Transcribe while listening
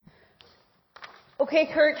Okay,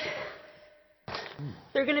 Kurt.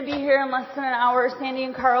 They're going to be here in less than an hour. Sandy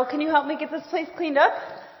and Carl, can you help me get this place cleaned up?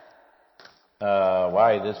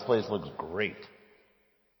 Why? This place looks great.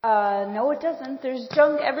 No, it doesn't. There's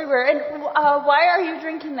junk everywhere. And why are you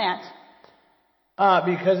drinking that?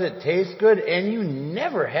 Because it tastes good, and you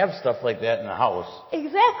never have stuff like that in the house.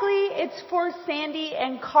 Exactly. It's for Sandy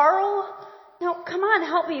and Carl. Now, come on,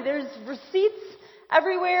 help me. There's receipts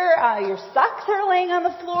everywhere. Your socks are laying on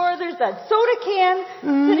the floor. There's that soda can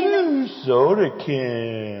sitting there. Soda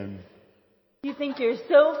can. You think you're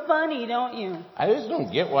so funny, don't you? I just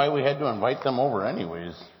don't get why we had to invite them over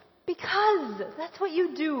anyways. Because that's what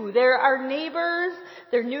you do. They're our neighbors.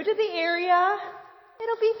 They're new to the area.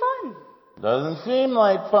 It'll be fun. Doesn't seem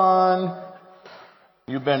like fun.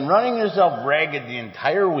 You've been running yourself ragged the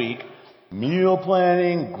entire week. Meal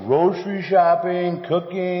planning, grocery shopping,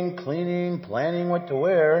 cooking, cleaning, planning what to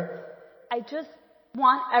wear. I just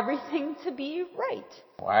want everything to be right.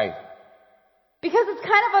 Why? Because it's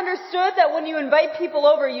kind of understood that when you invite people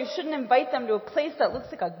over, you shouldn't invite them to a place that looks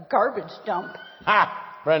like a garbage dump.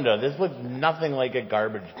 Ha! Brenda, this looks nothing like a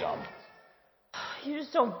garbage dump. You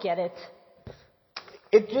just don't get it.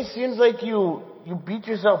 It just seems like you beat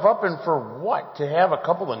yourself up, and for what? To have a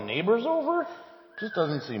couple of neighbors over? Just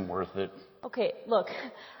doesn't seem worth it. Okay, look,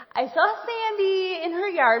 I saw Sandy in her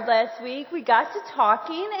yard last week. We got to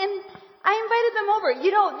talking, and I invited them over.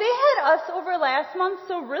 You know, they had us over last month,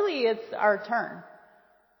 so really it's our turn.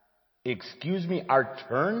 Excuse me, our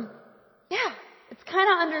turn? Yeah, it's kind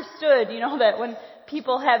of understood, you know, that when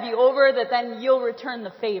people have you over, that then you'll return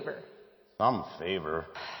the favor. Some favor.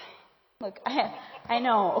 Look, I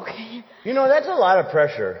know, okay? You know, that's a lot of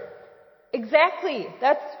pressure. Exactly.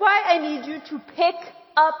 That's why I need you to pick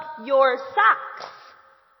up your socks.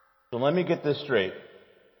 So let me get this straight.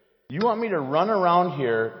 You want me to run around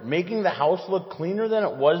here making the house look cleaner than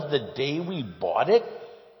it was the day we bought it?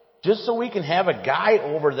 Just so we can have a guy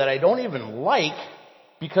over that I don't even like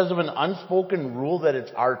because of an unspoken rule that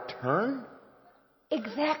it's our turn?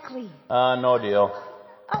 Exactly. No deal.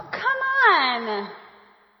 Oh, come on.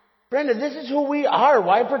 Brenda, this is who we are.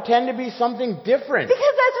 Why pretend to be something different?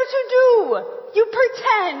 Because that's what you do. You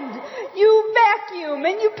pretend. You vacuum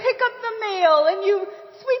and you pick up the mail and you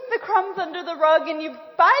sweep the crumbs under the rug and you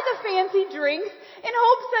buy the fancy drinks in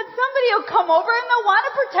hopes that somebody will come over and they'll want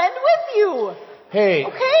to pretend with you. Hey,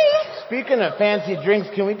 okay? Speaking of fancy drinks,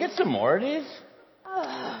 can we get some more of these?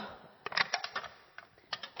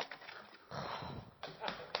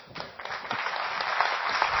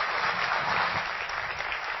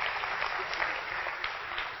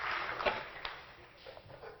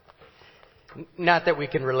 Not that we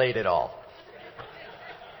can relate at all.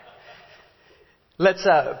 Let's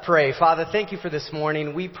pray. Father, thank you for this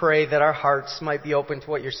morning. We pray that our hearts might be open to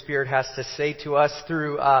what your Spirit has to say to us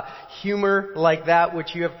through humor like that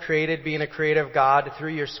which you have created, being a creative God,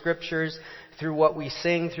 through your scriptures, through what we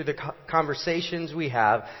sing, through the conversations we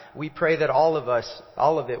have. We pray that all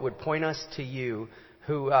of it would point us to you,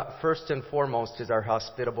 who first and foremost is our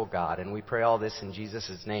hospitable God. And we pray all this in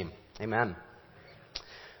Jesus' name. Amen.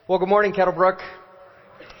 Well, good morning, Kettlebrook.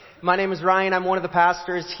 My name is Ryan. I'm one of the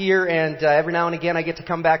pastors here, and every now and again I get to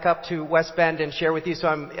come back up to West Bend and share with you. So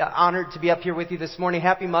I'm honored to be up here with you this morning.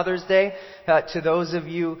 Happy Mother's Day to those of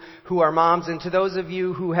you who are moms, and to those of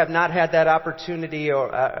you who have not had that opportunity.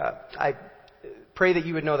 Or I pray that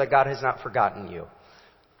you would know that God has not forgotten you,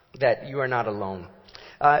 that you are not alone.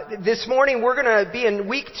 This morning we're going to be in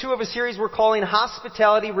week 2 of a series we're calling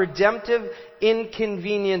Hospitality Redemptive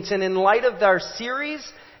Inconvenience. And in light of our series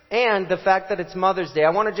and the fact that it's Mother's Day, I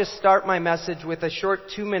want to just start my message with a short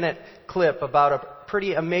 2-minute clip about a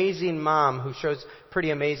pretty amazing mom who shows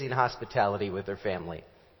pretty amazing hospitality with her family.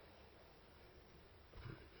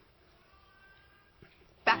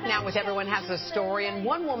 Back now with Everyone Has a Story and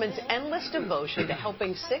one woman's endless devotion to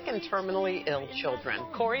helping sick and terminally ill children.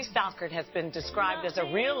 Corey Salkert has been described as a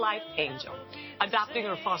real-life angel, adopting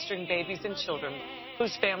or fostering babies and children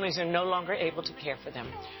whose families are no longer able to care for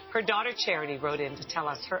them. Her daughter Charity wrote in to tell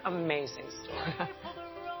us her amazing story.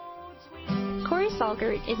 Corey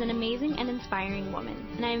Salkert is an amazing and inspiring woman,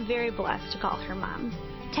 and I am very blessed to call her mom.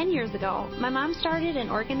 10 years ago, my mom started an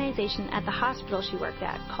organization at the hospital she worked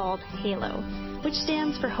at called HALO, which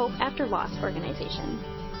stands for Hope After Loss Organization.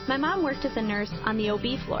 My mom worked as a nurse on the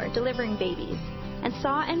OB floor delivering babies and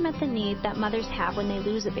saw and met the need that mothers have when they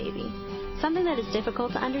lose a baby, something that is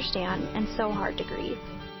difficult to understand and so hard to grieve.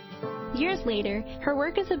 Years later, her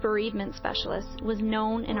work as a bereavement specialist was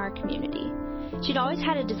known in our community. She'd always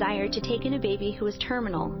had a desire to take in a baby who was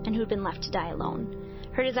terminal and who'd been left to die alone.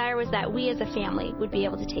 Her desire was that we as a family would be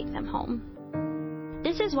able to take them home.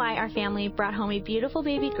 This is why our family brought home a beautiful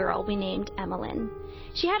baby girl we named Emmeline.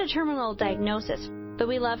 She had a terminal diagnosis, but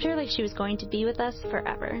we loved her like she was going to be with us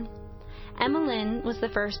forever. Emmeline was the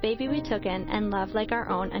first baby we took in and loved like our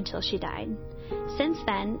own until she died. Since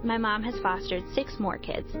then, my mom has fostered 6 more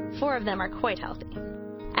kids. 4 of them are quite healthy.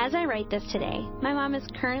 As I write this today, my mom is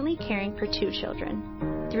currently caring for 2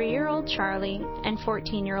 children, 3-year-old Charlie and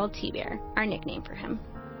 14-year-old T-Bear, our nickname for him.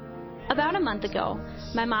 About a month ago,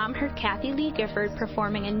 my mom heard Kathy Lee Gifford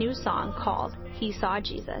performing a new song called He Saw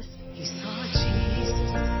Jesus. He saw Jesus.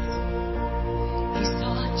 He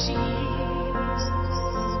saw Jesus.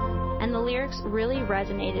 And the lyrics really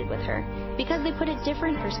resonated with her because they put a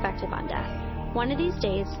different perspective on death. One of these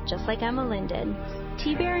days, just like Emmeline did,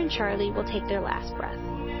 T-Bear and Charlie will take their last breath.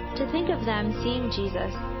 To think of them seeing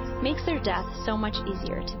Jesus makes their death so much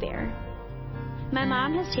easier to bear. My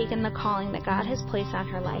mom has taken the calling that God has placed on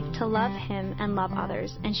her life to love Him and love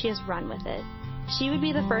others, and she has run with it. She would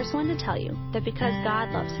be the first one to tell you that because God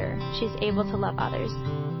loves her, she is able to love others.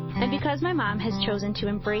 And because my mom has chosen to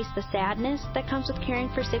embrace the sadness that comes with caring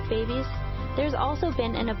for sick babies, there's also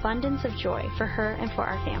been an abundance of joy for her and for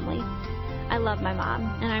our family. I love my mom,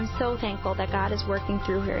 and I'm so thankful that God is working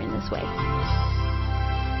through her in this way.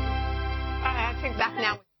 I think back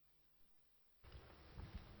now.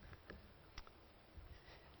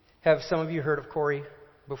 Have some of you heard of Corey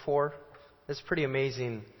before? It's a pretty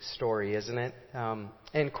amazing story, isn't it?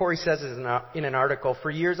 And Corey says in an article,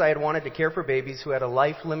 "For years I had wanted to care for babies who had a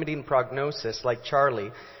life-limiting prognosis like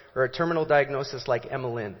Charlie or a terminal diagnosis like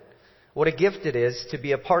Emmeline. What a gift it is to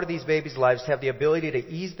be a part of these babies' lives, to have the ability to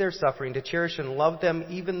ease their suffering, to cherish and love them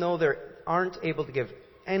even though they aren't able to give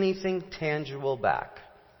anything tangible back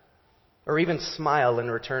or even smile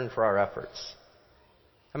in return for our efforts."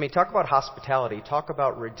 I mean, talk about hospitality. Talk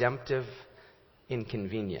about redemptive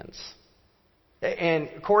inconvenience. And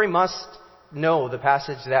Corey must know the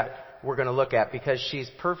passage that we're going to look at because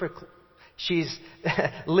she's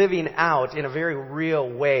living out in a very real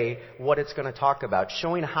way what it's going to talk about,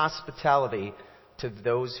 showing hospitality to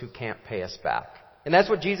those who can't pay us back. And that's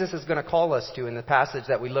what Jesus is going to call us to in the passage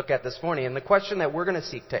that we look at this morning. And the question that we're going to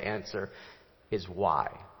seek to answer is why?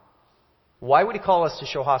 Why would He call us to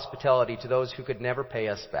show hospitality to those who could never pay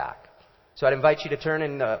us back? So I'd invite you to turn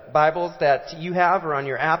in the Bibles that you have or on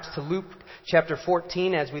your apps to Luke chapter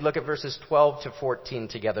 14 as we look at verses 12 to 14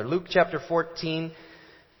 together. Luke chapter 14,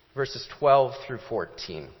 verses 12 through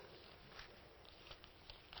 14.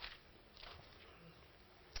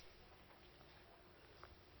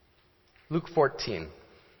 Luke 14,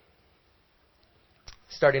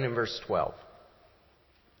 starting in verse 12.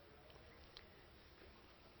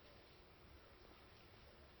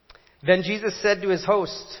 Then Jesus said to His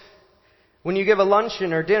host, "When you give a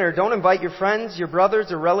luncheon or dinner, don't invite your friends, your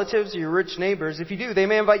brothers or relatives, or your rich neighbors. If you do, they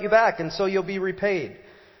may invite you back, and so you'll be repaid.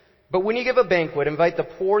 But when you give a banquet, invite the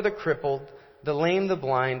poor, the crippled, the lame, the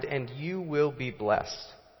blind, and you will be blessed.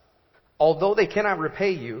 Although they cannot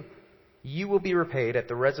repay you, you will be repaid at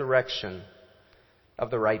the resurrection of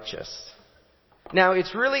the righteous." Now,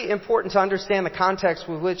 it's really important to understand the context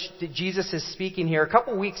with which Jesus is speaking here. A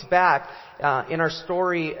couple weeks back, in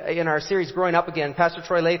our series Growing Up Again, Pastor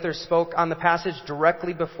Troy Lather spoke on the passage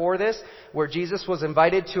directly before this, where Jesus was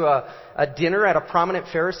invited to a dinner at a prominent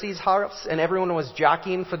Pharisee's house, and everyone was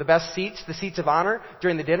jockeying for the best seats, the seats of honor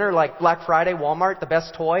during the dinner, like Black Friday, Walmart, the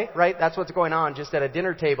best toy, right? That's what's going on just at a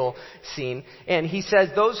dinner table scene. And he says,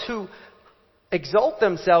 those who exalt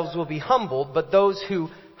themselves will be humbled, but those who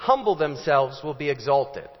humble themselves will be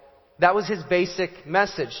exalted. That was his basic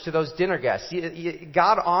message to those dinner guests.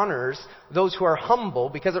 God honors those who are humble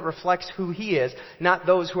because it reflects who He is, not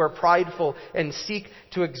those who are prideful and seek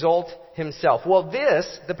to exalt Himself. Well,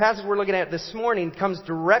 the passage we're looking at this morning, comes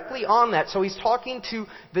directly on that. So He's talking to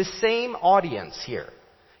the same audience here.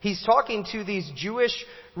 He's talking to these Jewish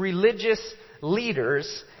religious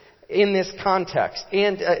leaders in this context.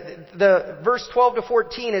 And the verse 12 to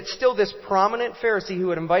 14, it's still this prominent Pharisee who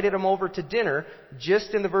had invited him over to dinner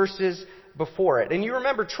just in the verses before it. And you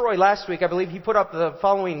remember Troy last week, I believe he put up the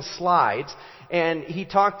following slides, and he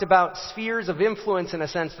talked about spheres of influence in a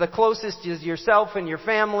sense. The closest is yourself and your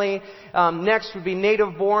family. Next would be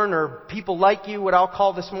native born or people like you, what I'll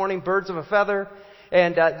call this morning birds of a feather.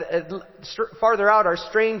 And farther out are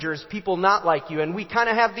strangers, people not like you. And we kind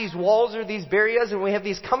of have these walls or these barriers, and we have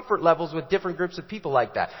these comfort levels with different groups of people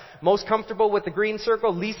like that. Most comfortable with the green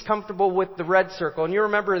circle, least comfortable with the red circle. And you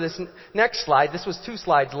remember this next slide. This was 2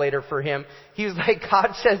 slides later for him. He was like,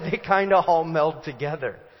 God says they kind of all meld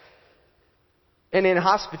together. And in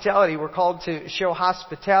hospitality, we're called to show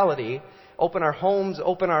hospitality, open our homes,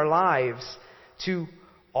 open our lives to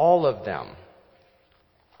all of them.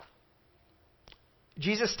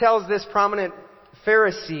 Jesus tells this prominent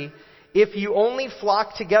Pharisee, if you only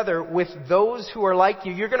flock together with those who are like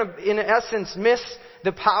you, you're going to, in essence, miss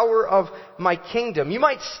the power of my kingdom. You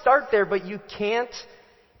might start there, but you can't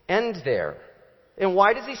end there. And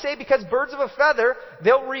why does he say? Because birds of a feather,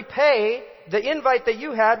 they'll repay the invite that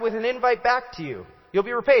you had with an invite back to you. You'll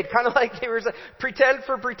be repaid. Kind of like they were pretend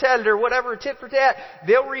for pretend or whatever, tit for tat.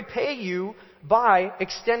 They'll repay you by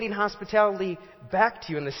extending hospitality back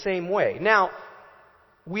to you in the same way. Now,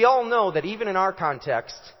 we all know that even in our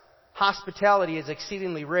context, hospitality is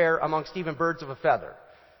exceedingly rare amongst even birds of a feather.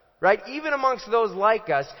 Right? Even amongst those like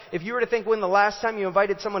us, if you were to think when the last time you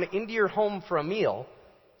invited someone into your home for a meal,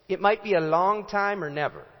 it might be a long time or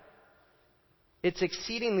never. It's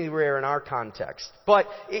exceedingly rare in our context. But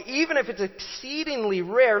even if it's exceedingly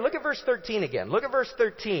rare, look at verse 13 again. Look at verse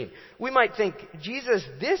 13. We might think, Jesus,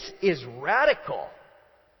 this is radical.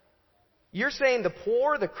 You're saying the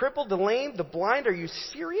poor, the crippled, the lame, the blind, are you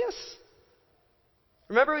serious?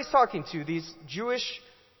 Remember who he's talking to, these Jewish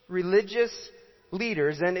religious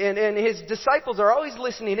leaders, and his disciples are always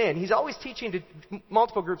listening in. He's always teaching to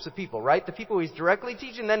multiple groups of people, right? The people he's directly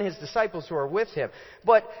teaching, then his disciples who are with him.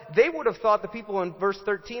 But they would have thought the people in verse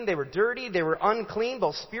 13, they were dirty, they were unclean,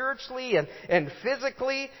 both spiritually and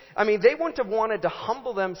physically. I mean, they wouldn't have wanted to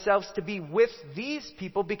humble themselves to be with these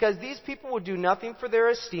people, because these people would do nothing for their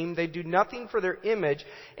esteem, they'd do nothing for their image,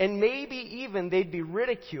 and maybe even they'd be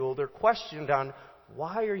ridiculed or questioned on,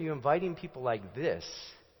 why are you inviting people like this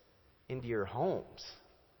into your homes?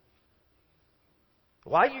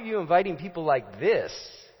 Why are you inviting people like this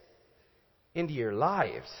into your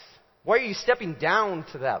lives? Why are you stepping down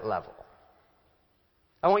to that level?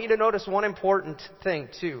 I want you to notice one important thing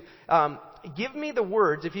too. Give me the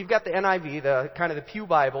words, if you've got the NIV, the kind of the Pew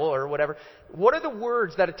Bible or whatever, what are the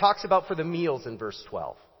words that it talks about for the meals in verse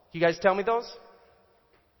 12? Can you guys tell me those?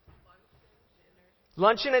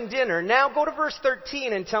 Luncheon and dinner. Now go to verse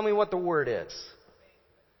 13 and tell me what the word is.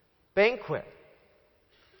 Banquet.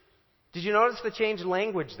 Did you notice the change in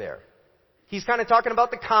language there? He's kind of talking about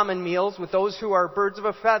the common meals with those who are birds of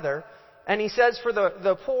a feather. And he says for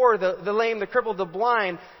the poor, the lame, the crippled, the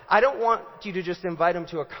blind, I don't want you to just invite them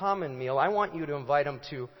to a common meal. I want you to invite them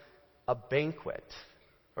to a banquet.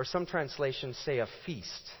 Or some translations say a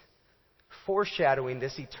feast. Foreshadowing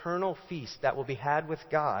this eternal feast that will be had with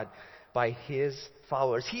God by His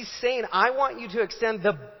followers. He's saying, I want you to extend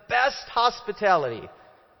the best hospitality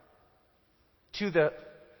to the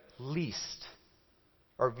least,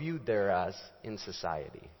 or viewed there as, in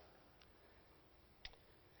society.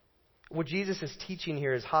 What Jesus is teaching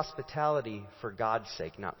here is hospitality for God's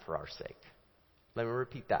sake, not for our sake. Let me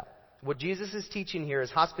repeat that. What Jesus is teaching here is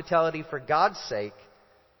hospitality for God's sake,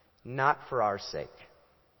 not for our sake.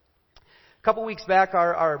 A couple weeks back,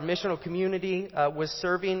 our missional community was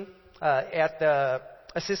serving at the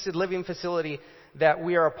assisted living facility that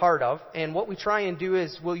we are a part of. And what we try and do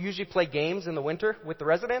is we'll usually play games in the winter with the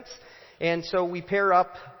residents. And so we pair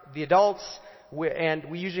up the adults, and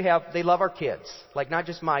we usually have, they love our kids. Like not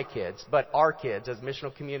just my kids, but our kids as a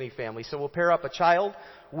missional community family. So we'll pair up a child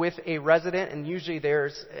with a resident, and usually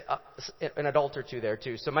there's an adult or two there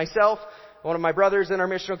too. So myself, one of my brothers in our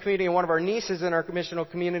missional community, and one of our nieces in our missional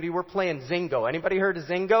community, we're playing Zingo. Anybody heard of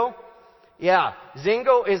Zingo? Yeah,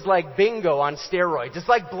 Zingo is like bingo on steroids. It's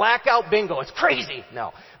like blackout bingo. It's crazy.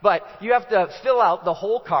 No. But you have to fill out the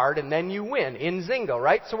whole card and then you win in Zingo,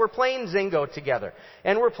 right? So we're playing Zingo together.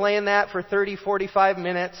 And we're playing that for 30, 45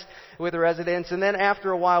 minutes with the residents. And then after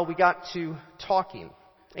a while we got to talking.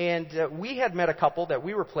 And we had met a couple that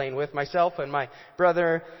we were playing with, myself and my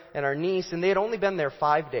brother and our niece, and they had only been there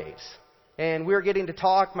 5 days. And we were getting to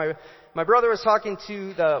talk. My brother was talking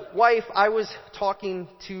to the wife. I was talking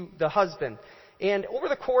to the husband. And over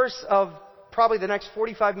the course of probably the next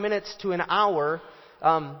 45 minutes to an hour,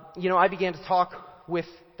 I began to talk with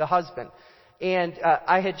the husband. And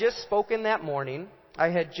I had just spoken that morning. I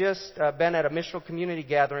had just been at a missional community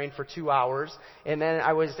gathering for 2 hours. And then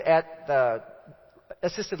I was at the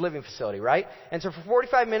assisted living facility, right? And so for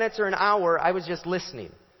 45 minutes or an hour, I was just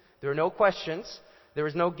listening. There were no questions. There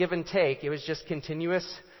was no give and take. It was just continuous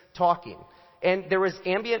talking. And there was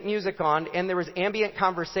ambient music on, and there was ambient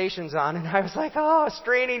conversations on, and I was like,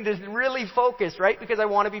 straining to really focus, right? Because I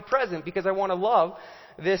want to be present, because I want to love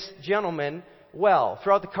this gentleman well.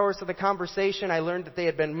 Throughout the course of the conversation, I learned that they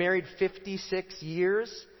had been married 56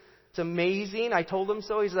 years. It's amazing. I told him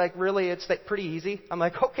so. He's like, really? It's like pretty easy. I'm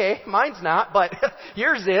like, okay, mine's not, but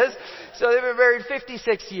yours is. So they've been married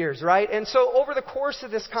 56 years, right? And so over the course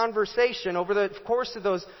of this conversation, over the course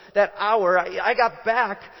of that hour, I got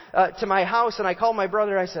back to my house and I called my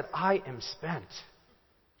brother. I said, I am spent.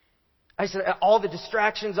 I said, all the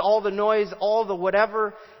distractions, all the noise, all the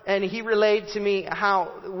whatever. And he relayed to me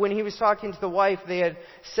how, when he was talking to the wife, they had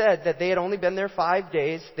said that they had only been there 5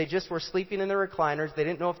 days. They just were sleeping in their recliners. They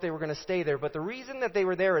didn't know if they were going to stay there. But the reason that they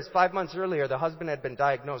were there is 5 months earlier, the husband had been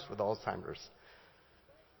diagnosed with Alzheimer's.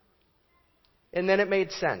 And then it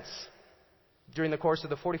made sense. During the course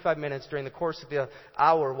of the 45 minutes, during the course of the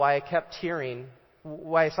hour, why I kept hearing,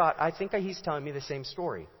 why I thought, I think he's telling me the same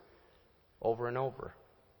story over and over.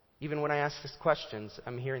 Even when I ask these questions,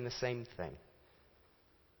 I'm hearing the same thing.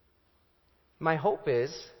 My hope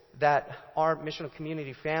is that our missional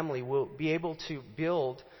community family will be able to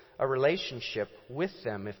build a relationship with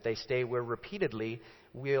them if they stay where repeatedly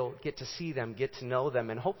we'll get to see them, get to know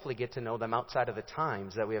them, and hopefully get to know them outside of the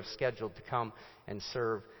times that we have scheduled to come and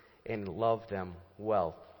serve and love them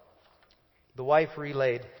well. The wife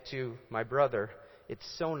relayed to my brother, it's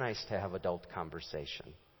so nice to have adult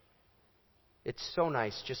conversation. It's so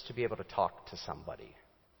nice just to be able to talk to somebody.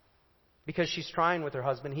 Because she's trying with her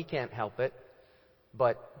husband, he can't help it,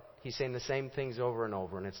 but he's saying the same things over and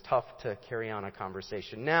over, and it's tough to carry on a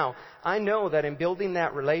conversation. Now, I know that in building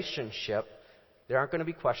that relationship, there aren't going to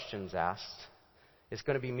be questions asked. It's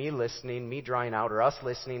going to be me listening, me drawing out, or us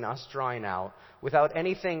listening, us drawing out, without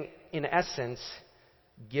anything, in essence,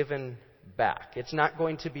 given back. It's not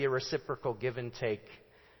going to be a reciprocal give and take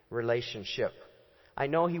relationship. I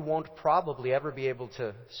know he won't probably ever be able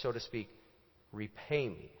to, so to speak, repay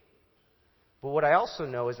me. But what I also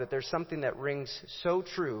know is that there's something that rings so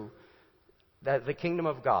true, that the kingdom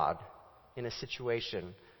of God, in a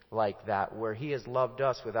situation like that, where he has loved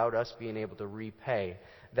us without us being able to repay,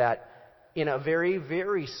 that in a very,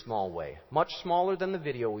 very small way, much smaller than the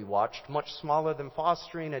video we watched, much smaller than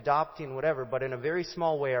fostering, adopting, whatever, but in a very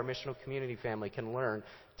small way, our missional community family can learn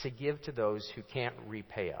to give to those who can't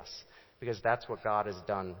repay us. Because that's what God has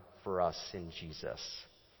done for us in Jesus.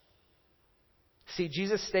 See,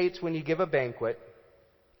 Jesus states when you give a banquet,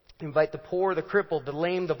 invite the poor, the crippled, the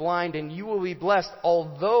lame, the blind, and you will be blessed,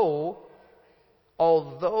 although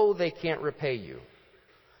they can't repay you.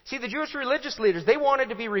 See, the Jewish religious leaders, they wanted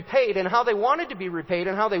to be repaid, and how they wanted to be repaid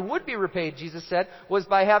and how they would be repaid, Jesus said, was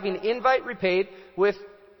by having invite repaid with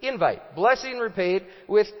invite. Blessing repaid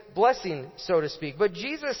with blessing, so to speak. But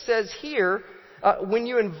Jesus says here, when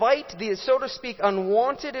you invite the, so to speak,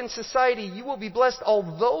 unwanted in society, you will be blessed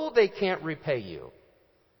although they can't repay you.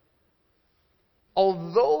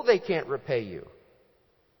 Although they can't repay you.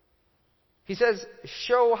 He says,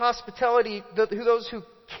 show hospitality to those who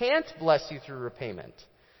can't bless you through repayment.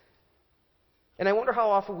 And I wonder how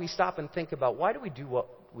often we stop and think about, why do we do what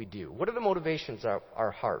we do? What are the motivations of our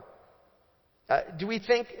heart? Do we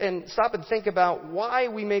think and stop and think about why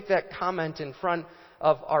we make that comment in front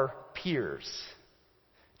of our peers?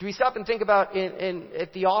 Do we stop and think about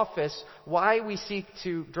at the office why we seek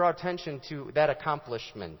to draw attention to that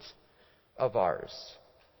accomplishment of ours?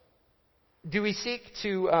 Do we seek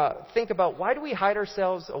to think about why do we hide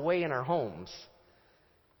ourselves away in our homes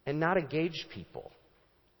and not engage people?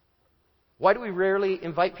 Why do we rarely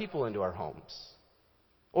invite people into our homes?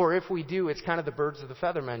 Or if we do, it's kind of the birds of the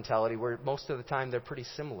feather mentality where most of the time they're pretty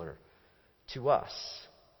similar to us.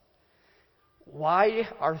 Why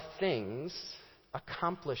are things,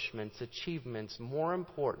 accomplishments, achievements more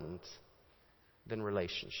important than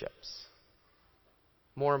relationships?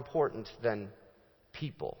 More important than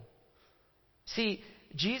people? See,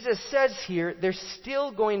 Jesus says here they're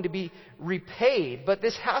still going to be repaid, but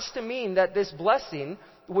this has to mean that this blessing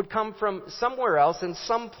would come from somewhere else and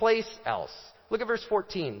someplace else. Look at verse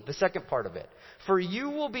 14, the second part of it. For you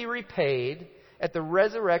will be repaid at the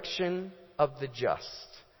resurrection of the just.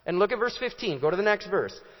 And look at verse 15. Go to the next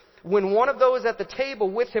verse. When one of those at the table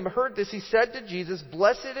with him heard this, he said to Jesus,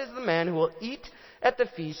 blessed is the man who will eat at the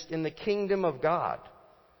feast in the kingdom of God.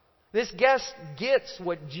 This guest gets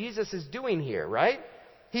what Jesus is doing here, right?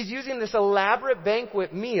 He's using this elaborate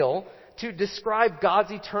banquet meal to describe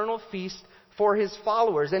God's eternal feast for his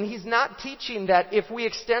followers. And he's not teaching that if we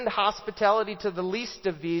extend hospitality to the least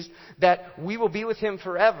of these, that we will be with him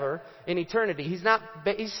forever in eternity. He's not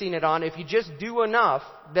basing it on if you just do enough,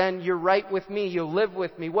 then you're right with me, you'll live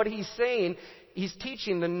with me. What he's saying, he's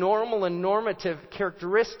teaching the normal and normative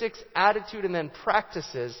characteristics, attitude, and then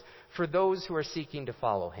practices for those who are seeking to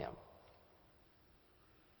follow him.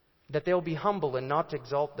 That they'll be humble and not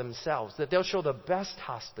exalt themselves. That they'll show the best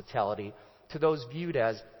hospitality to those viewed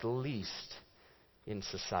as the least in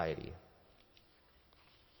society.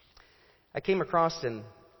 I came across an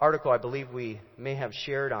article I believe we may have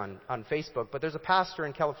shared on Facebook, but there's a pastor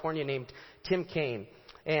in California named Tim Kaine,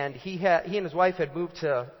 and he and his wife had moved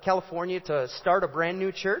to California to start a brand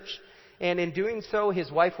new church, And in doing so, his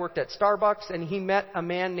wife worked at Starbucks, and he met a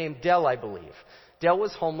man named Dell, I believe. Dell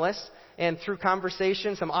was homeless, and through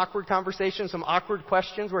conversation, some awkward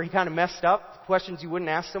questions where he kind of messed up, questions you wouldn't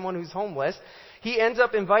ask someone who's homeless, he ends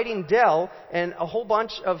up inviting Dell and a whole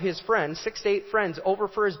bunch of his friends, 6 to 8 friends, over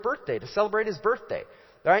for his birthday, to celebrate his birthday.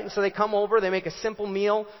 Right? And so they come over, they make a simple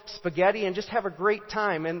meal, spaghetti, and just have a great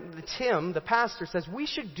time. And Tim, the pastor, says, we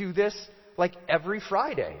should do this like every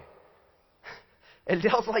Friday. And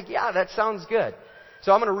Dell's like, yeah, that sounds good.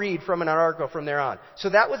 So I'm going to read from an article from there on.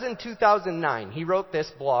 So that was in 2009. He wrote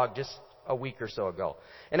this blog just a week or so ago.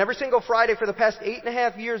 And every single Friday for the past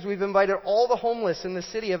 8.5 years, we've invited all the homeless in the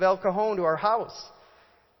city of El Cajon to our house.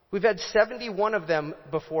 We've had 71 of them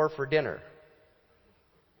before for dinner.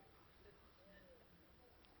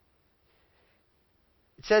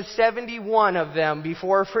 It says 71 of them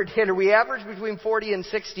before for dinner. We averaged between 40 and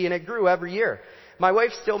 60, and it grew every year. My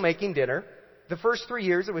wife's still making dinner. The first 3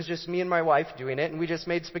 years, it was just me and my wife doing it, and we just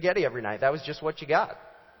made spaghetti every night. That was just what you got.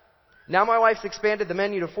 Now my wife's expanded the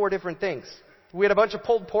menu to 4 different things. We had a bunch of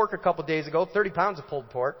pulled pork a couple days ago, 30 pounds of pulled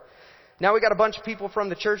pork. Now we got a bunch of people from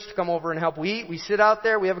the church to come over and help. We eat, we sit out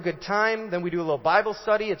there, we have a good time, then we do a little Bible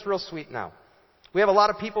study. It's real sweet now. We have a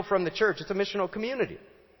lot of people from the church. It's a missional community.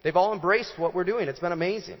 They've all embraced what we're doing. It's been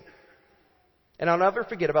amazing. And I'll never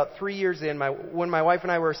forget, about 3 years in, when my wife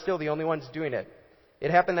and I were still the only ones doing it, it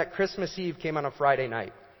happened that Christmas Eve came on a Friday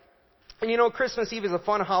night. And you know, Christmas Eve is a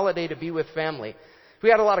fun holiday to be with family. We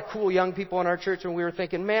had a lot of cool young people in our church, and we were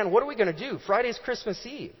thinking, man, what are we going to do? Friday's Christmas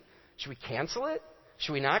Eve. Should we cancel it?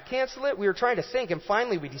 Should we not cancel it? We were trying to think, and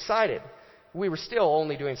finally we decided. We were still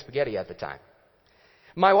only doing spaghetti at the time.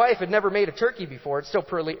 My wife had never made a turkey before. It's still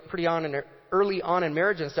early on in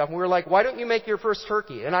marriage and stuff. And we were like, why don't you make your first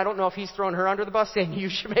turkey? And I don't know if he's throwing her under the bus saying you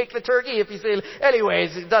should make the turkey. If you say,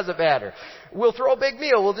 anyways, it doesn't matter. We'll throw a big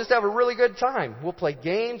meal. We'll just have a really good time. We'll play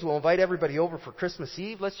games. We'll invite everybody over for Christmas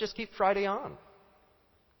Eve. Let's just keep Friday on.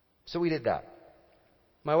 So we did that.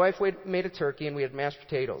 My wife made a turkey, and we had mashed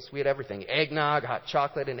potatoes. We had everything. Eggnog, hot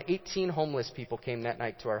chocolate, and 18 homeless people came that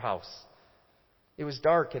night to our house. It was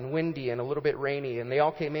dark and windy and a little bit rainy, and they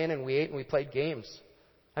all came in, and we ate and we played games.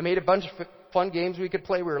 I made a bunch of fun games we could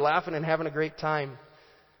play. We were laughing and having a great time.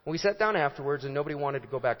 We sat down afterwards, and nobody wanted to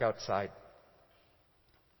go back outside.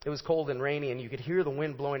 It was cold and rainy, and you could hear the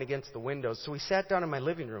wind blowing against the windows. So we sat down in my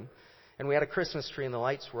living room, and we had a Christmas tree, and the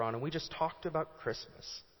lights were on, and we just talked about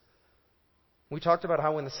Christmas. We talked about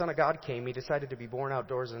how when the Son of God came, He decided to be born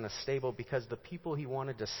outdoors in a stable because the people He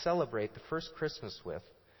wanted to celebrate the first Christmas with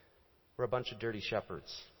were a bunch of dirty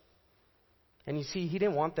shepherds. And you see, He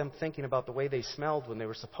didn't want them thinking about the way they smelled when they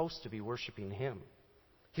were supposed to be worshiping Him.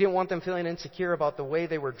 He didn't want them feeling insecure about the way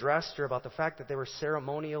they were dressed or about the fact that they were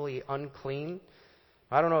ceremonially unclean.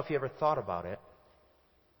 I don't know if you ever thought about it,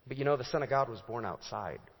 but you know, the Son of God was born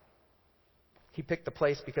outside. He picked the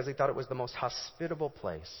place because He thought it was the most hospitable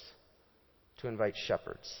place to invite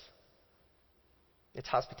shepherds. It's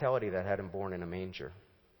hospitality that had Him born in a manger.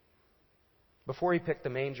 Before He picked the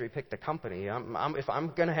manger, He picked the company. If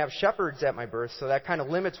I'm going to have shepherds at my birth, so that kind of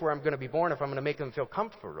limits where I'm going to be born if I'm going to make them feel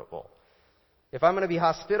comfortable. If I'm going to be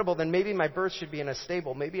hospitable, then maybe my birth should be in a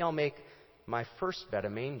stable. Maybe I'll make my first bed a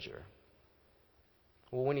manger.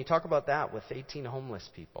 Well, when you talk about that with 18 homeless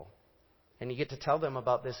people, and you get to tell them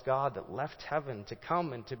about this God that left heaven to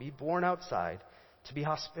come and to be born outside, to be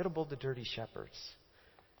hospitable to dirty shepherds,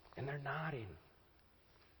 and they're nodding,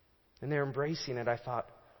 and they're embracing it, I thought,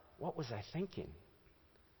 what was I thinking?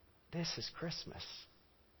 This is Christmas.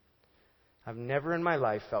 I've never in my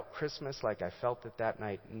life felt Christmas like I felt it that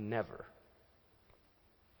night. Never.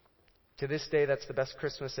 To this day, that's the best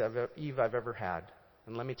Christmas Eve I've ever had.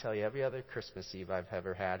 And let me tell you, every other Christmas Eve I've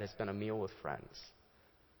ever had has been a meal with friends.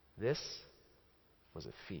 This was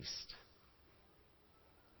a feast.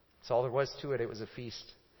 That's all there was to it. It was a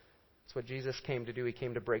feast. It's what Jesus came to do. He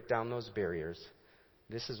came to break down those barriers.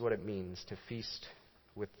 This is what it means to feast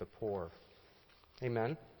with the poor.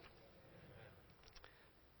 Amen?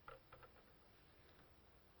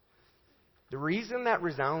 The reason that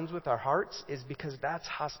resounds with our hearts is because that's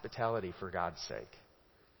hospitality for God's sake.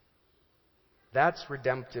 That's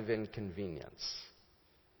redemptive inconvenience.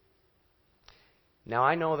 Now,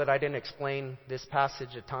 I know that I didn't explain this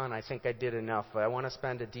passage a ton. I think I did enough, but I want to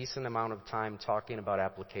spend a decent amount of time talking about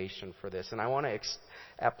application for this. And I want to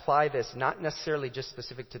apply this not necessarily just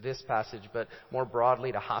specific to this passage, but more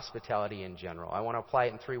broadly to hospitality in general. I want to apply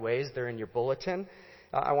it in 3 ways. They're in your bulletin.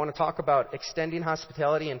 I want to talk about extending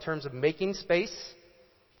hospitality in terms of making space,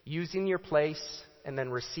 using your place, and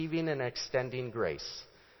then receiving and extending grace.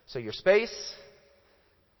 So your space,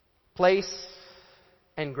 place,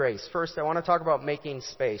 and grace. First, I want to talk about making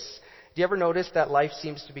space. Do you ever notice that life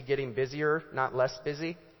seems to be getting busier, not less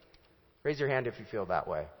busy? Raise your hand if you feel that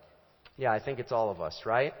way. Yeah, I think it's all of us,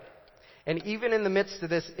 right? And even in the midst of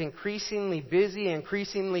this increasingly busy,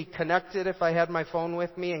 increasingly connected, if I had my phone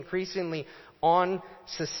with me, increasingly on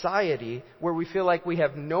society, where we feel like we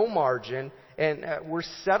have no margin and we're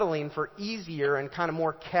settling for easier and kind of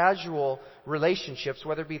more casual relationships,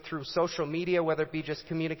 whether it be through social media, whether it be just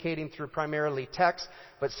communicating through primarily text,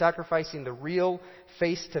 but sacrificing the real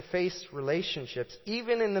face-to-face relationships.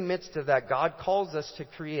 Even in the midst of that, God calls us to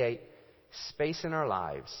create space in our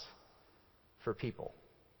lives for people.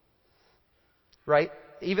 Right?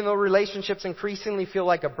 Even though relationships increasingly feel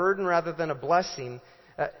like a burden rather than a blessing,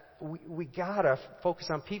 we gotta focus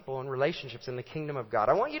on people and relationships in the kingdom of God.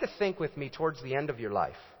 I want you to think with me towards the end of your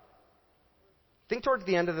life. Think towards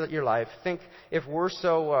the end of your life. Think if we're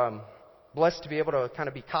so blessed to be able to kind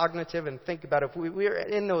of be cognitive and think about if we're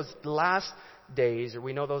in those last days, or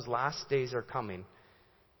we know those last days are coming,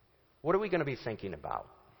 what are we going to be thinking about?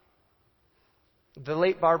 The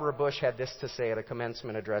late Barbara Bush had this to say at a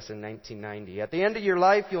commencement address in 1990. At the end of your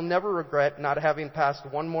life, you'll never regret not having passed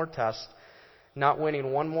one more test, not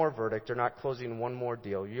winning one more verdict, or not closing one more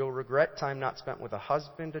deal. You'll regret time not spent with a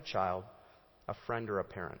husband, a child, a friend, or a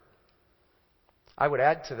parent. I would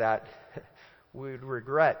add to that, we would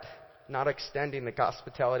regret not extending the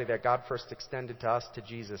hospitality that God first extended to us, to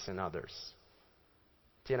Jesus and others.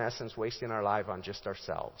 To, in essence, wasting our life on just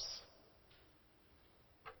ourselves.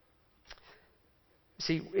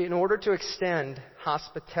 See, in order to extend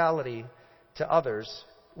hospitality to others,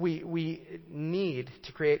 we need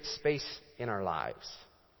to create space in our lives.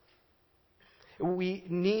 We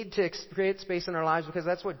need to create space in our lives because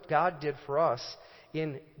that's what God did for us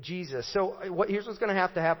in Jesus. So here's what's going to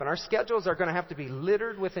have to happen. Our schedules are going to have to be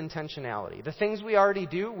littered with intentionality. The things we already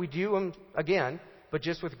do, we do them again, but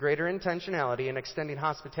just with greater intentionality and extending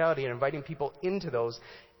hospitality and inviting people into those.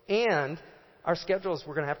 And our schedules,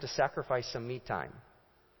 we're going to have to sacrifice some me time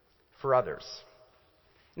for others.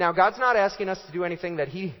 Now, God's not asking us to do anything that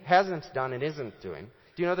He hasn't done and isn't doing.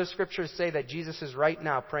 Do you know the scriptures say that Jesus is right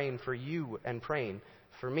now praying for you and praying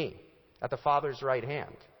for me at the Father's right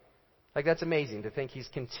hand? Like, that's amazing to think He's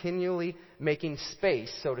continually making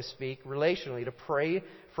space, so to speak, relationally to pray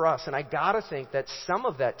for us. And I gotta think that some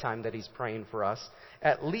of that time that He's praying for us,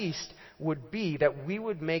 at least, would be that we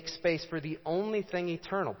would make space for the only thing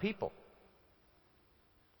eternal, people.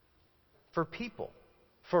 For people.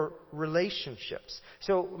 For relationships.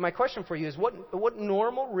 So my question for you is, what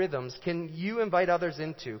normal rhythms can you invite others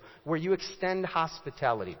into where you extend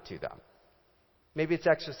hospitality to them? Maybe it's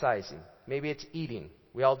exercising. Maybe it's eating.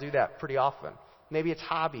 We all do that pretty often. Maybe it's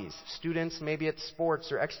hobbies. Students, maybe it's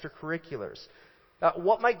sports or extracurriculars.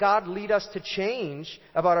 What might God lead us to change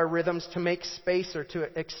about our rhythms to make space or to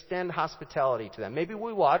extend hospitality to them? Maybe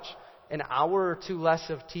we watch an hour or two less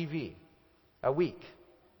of TV a week,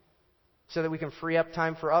 so that we can free up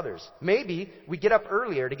time for others. Maybe we get up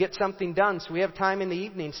earlier to get something done so we have time in the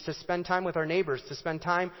evenings to spend time with our neighbors, to spend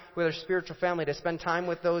time with our spiritual family, to spend time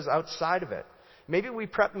with those outside of it. Maybe we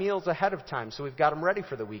prep meals ahead of time so we've got them ready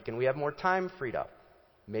for the week and we have more time freed up.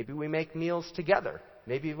 Maybe we make meals together,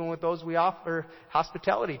 maybe even with those we offer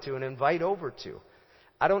hospitality to and invite over to.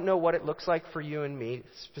 I don't know what it looks like for you and me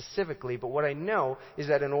specifically, but what I know is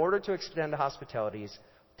that in order to extend hospitalities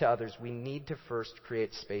to others, we need to first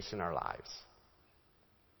create space in our lives.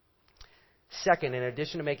 Second, in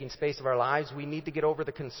addition to making space of our lives, we need to get over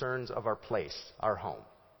the concerns of our place, our home.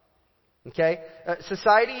 Okay?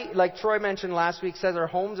 Society, like Troy mentioned last week, says our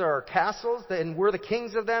homes are our castles, and we're the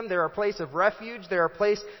kings of them. They're a place of refuge. They're a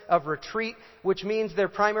place of retreat, which means they're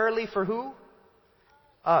primarily for who?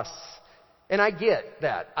 Us. And I get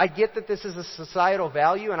that. I get that this is a societal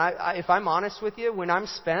value, and if I'm honest with you, when I'm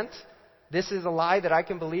spent, this is a lie that I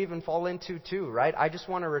can believe and fall into too, right? I just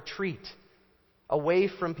want to retreat away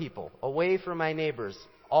from people, away from my neighbors.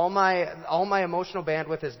 All my emotional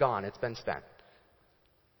bandwidth is gone. It's been spent.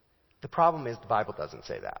 The problem is the Bible doesn't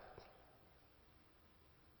say that.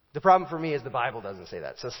 The problem for me is the Bible doesn't say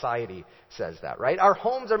that. Society says that, right? Our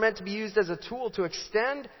homes are meant to be used as a tool to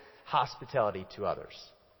extend hospitality to others.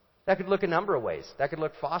 That could look a number of ways. That could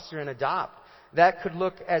look foster and adopt. That could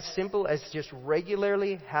look as simple as just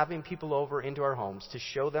regularly having people over into our homes to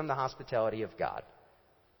show them the hospitality of God.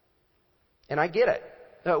 And I get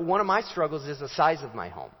it. One of my struggles is the size of my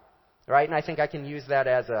home, right? And I think I can use that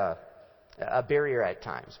as a barrier at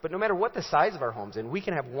times. But no matter what the size of our home's in, we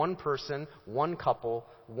can have one person, one couple,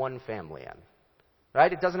 one family in,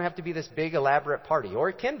 right? It doesn't have to be this big elaborate party, or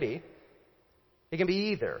it can be. It can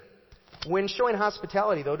be either. When showing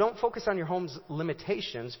hospitality, though, don't focus on your home's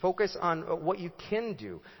limitations. Focus on what you can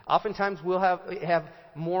do. Oftentimes we'll have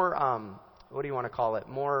more, what do you want to call it?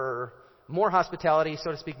 More hospitality,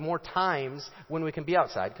 so to speak, more times when we can be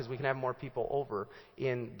outside because we can have more people over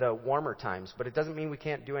in the warmer times. But it doesn't mean we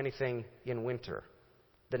can't do anything in winter.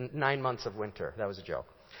 The 9 months of winter. That was a joke.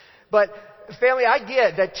 But family, I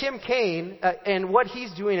get that Tim Kaine and what he's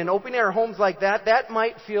doing and opening our homes like that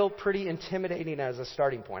might feel pretty intimidating as a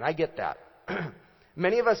starting point. I get that.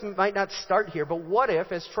 Many of us might not start here, but what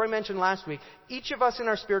if, as Troy mentioned last week, each of us in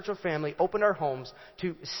our spiritual family opened our homes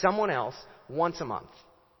to someone else once a month?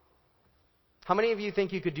 How many of you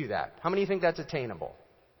think you could do that? How many of you think that's attainable?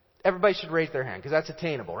 Everybody should raise their hand because that's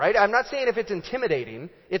attainable, right? I'm not saying if it's intimidating,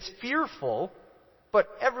 it's fearful, but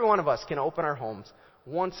every one of us can open our homes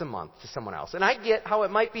once a month to someone else. And I get how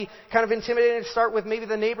it might be kind of intimidating to start with maybe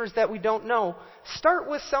the neighbors that we don't know. Start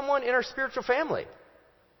with someone in our spiritual family.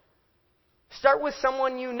 Start with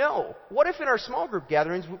someone you know. What if in our small group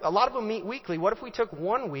gatherings, a lot of them meet weekly, what if we took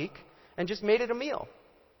 1 week and just made it a meal?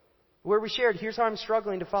 Where we shared, here's how I'm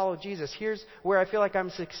struggling to follow Jesus. Here's where I feel like I'm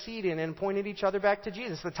succeeding, and pointed each other back to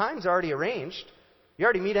Jesus. The time's already arranged. You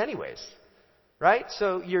already meet anyways. Right?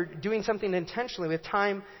 So you're doing something intentionally with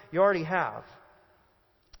time you already have.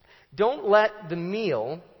 Don't let the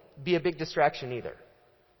meal be a big distraction either.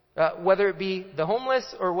 Whether it be the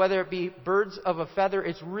homeless or whether it be birds of a feather,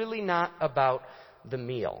 it's really not about the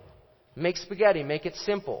meal. Make spaghetti, make it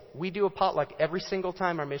simple. We do a potluck every single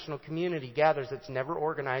time our missional community gathers. It's never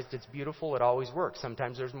organized, it's beautiful, it always works.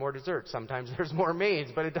 Sometimes there's more dessert, sometimes there's more mains,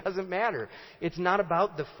 but it doesn't matter. It's not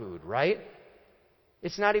about the food, right?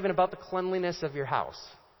 It's not even about the cleanliness of your house.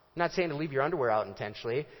 I'm not saying to leave your underwear out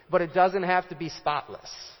intentionally, but it doesn't have to be spotless.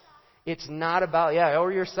 It's not about,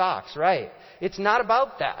 or your socks, right? It's not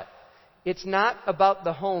about that. It's not about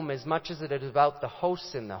the home as much as it is about the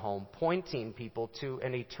hosts in the home, pointing people to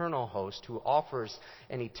an eternal host who offers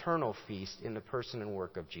an eternal feast in the person and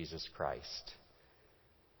work of Jesus Christ.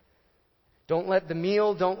 Don't let the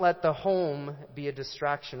meal, don't let the home be a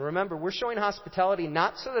distraction. Remember, we're showing hospitality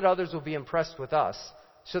not so that others will be impressed with us,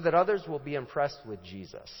 so that others will be impressed with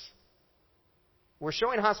Jesus. We're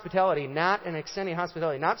showing hospitality, not and extending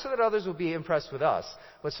hospitality, not so that others will be impressed with us,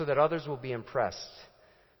 but so that others will be impressed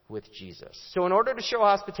with Jesus. So in order to show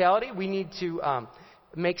hospitality, we need to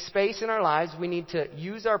make space in our lives, we need to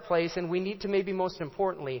use our place, and we need to, maybe most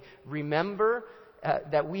importantly, remember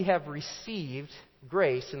that we have received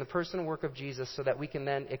grace in the person and work of Jesus so that we can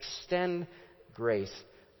then extend grace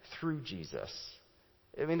through Jesus.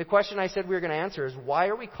 I mean, the question I said we were going to answer is, why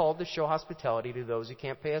are we called to show hospitality to those who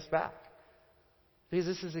can't pay us back? Because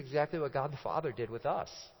this is exactly what God the Father did with us.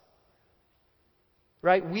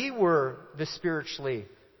 Right? We were the spiritually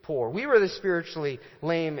poor. We were the spiritually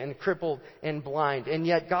lame and crippled and blind. And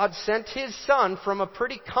yet God sent His Son from a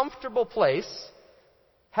pretty comfortable place,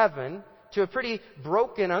 heaven, to a pretty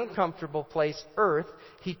broken, uncomfortable place, earth.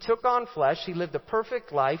 He took on flesh. He lived a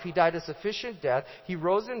perfect life. He died a sufficient death. He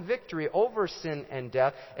rose in victory over sin and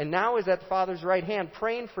death. And now is at the Father's right hand,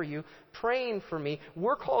 praying for you, praying for me.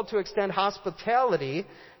 We're called to extend hospitality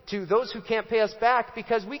to those who can't pay us back,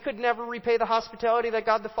 because we could never repay the hospitality that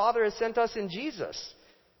God the Father has sent us in Jesus.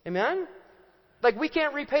 Amen? Like, we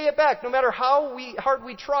can't repay it back. No matter how hard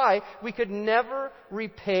we try, we could never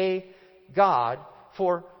repay God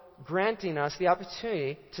for granting us the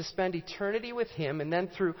opportunity to spend eternity with Him, and then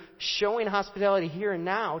through showing hospitality here and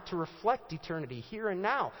now to reflect eternity here and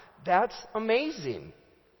now. That's amazing.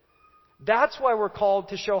 That's why we're called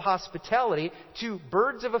to show hospitality to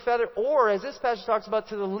birds of a feather, or, as this passage talks about,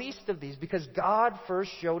 to the least of these, because God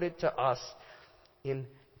first showed it to us in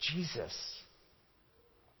Jesus.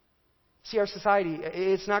 See, our society,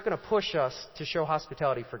 it's not going to push us to show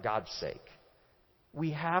hospitality for God's sake.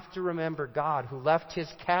 We have to remember God, who left His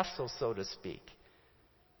castle, so to speak,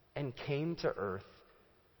 and came to earth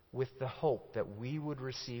with the hope that we would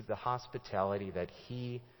receive the hospitality that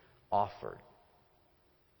He offered.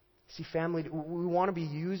 See, family, we want to be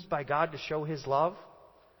used by God to show His love.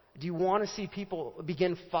 Do you want to see people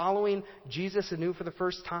begin following Jesus anew for the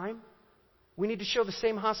first time? We need to show the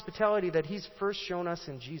same hospitality that He's first shown us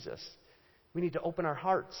in Jesus. We need to open our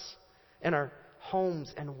hearts and our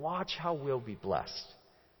homes and watch how we'll be blessed.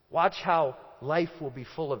 Watch how life will be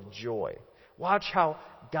full of joy. Watch how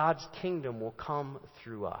God's kingdom will come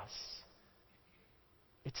through us.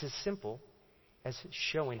 It's as simple as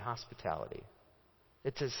showing hospitality.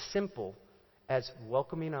 It's as simple as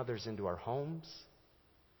welcoming others into our homes,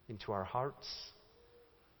 into our hearts,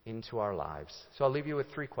 into our lives. So I'll leave you with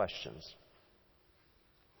 3 questions.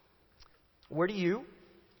 Where do you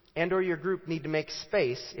and or your group need to make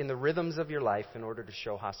space in the rhythms of your life in order to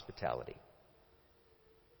show hospitality?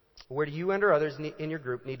 Where do you and or others in your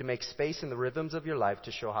group need to make space in the rhythms of your life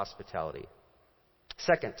to show hospitality?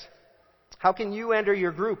 Second, how can you and or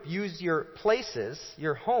your group use your places,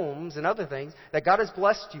 your homes, and other things that God has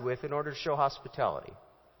blessed you with in order to show hospitality?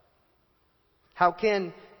 How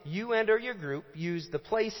can you and or your group use the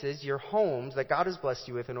places, your homes, that God has blessed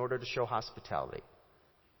you with in order to show hospitality?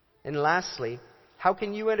 And lastly, how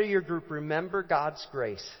can you and or your group remember God's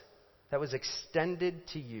grace that was extended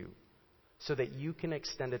to you so that you can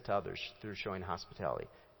extend it to others through showing hospitality?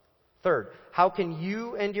 Third, how can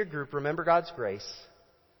you and your group remember God's grace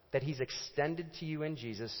that He's extended to you in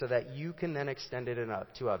Jesus so that you can then extend it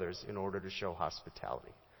to others in order to show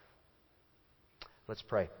hospitality? Let's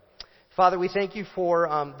pray. Father, we thank you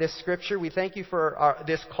for this scripture. We thank you for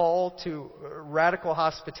this call to radical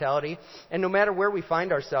hospitality. And no matter where we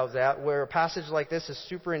find ourselves at, where a passage like this is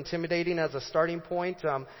super intimidating as a starting point,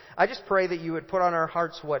 I just pray that you would put on our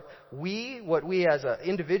hearts what we as an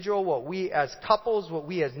individual, what we as couples, what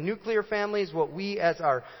we as nuclear families, what we as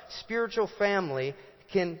our spiritual family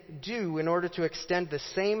can do in order to extend the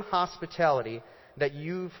same hospitality that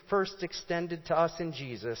you've first extended to us in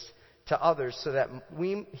Jesus to others, so that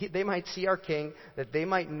they might see our King, that they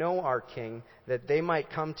might know our King, that they might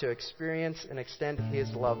come to experience and extend His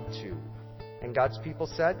love to. And God's people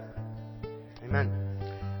said, amen.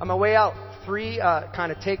 On my way out, 3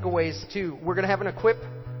 kind of takeaways too. We're going to have an Equip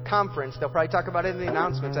conference. They'll probably talk about it in the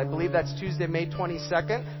announcements. I believe that's Tuesday, May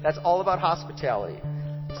 22nd. That's all about hospitality.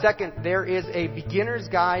 Second, there is a beginner's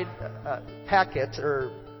guide packet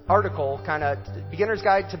or article, kind of beginner's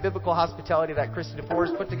guide to biblical hospitality that Christy DeFore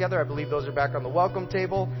has put together. I believe those are back on the welcome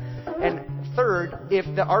table. And third, if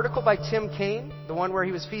the article by Tim Kaine, the one where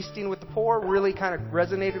he was feasting with the poor, really kind of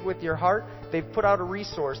resonated with your heart, they've put out a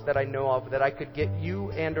resource that I know of that I could get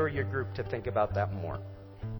you and or your group to think about that more.